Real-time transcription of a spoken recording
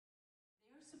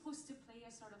supposed to play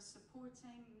a sort of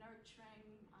supporting, nurturing,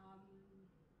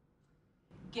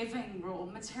 giving role,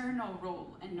 maternal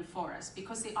role in the forest,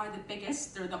 because they are the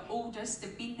biggest, they're the oldest,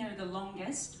 they've been there the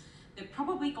longest, they've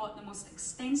probably got the most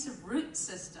extensive root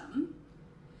system,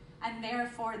 and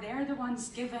therefore they're the ones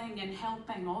giving and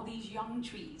helping all these young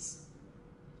trees.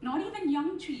 Not even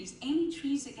young trees, any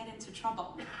trees that get into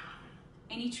trouble,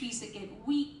 any trees that get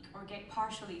weak or get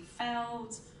partially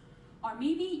felled, or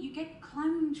maybe you get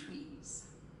clown trees.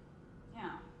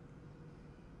 Yeah.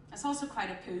 That's also quite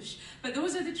a push, but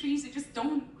those are the trees that just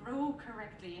don't grow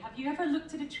correctly. Have you ever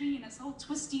looked at a tree and it's all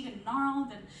twisted and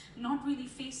gnarled and not really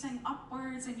facing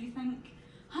upwards, and you think,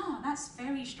 that's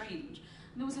very strange.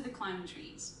 And those are the clown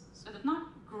trees. So they've not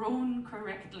grown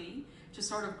correctly to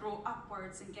sort of grow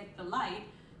upwards and get the light,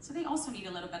 so they also need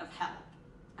a little bit of help.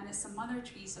 And it's the mother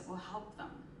trees that will help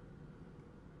them.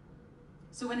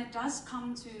 So when it does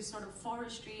come to sort of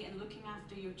forestry and looking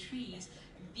after your trees,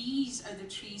 these are the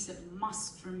trees that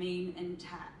must remain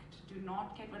intact. Do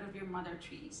not get rid of your mother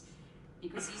trees,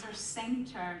 because these are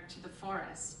centered to the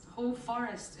forest. The whole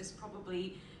forest is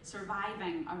probably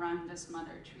surviving around this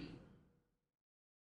mother tree.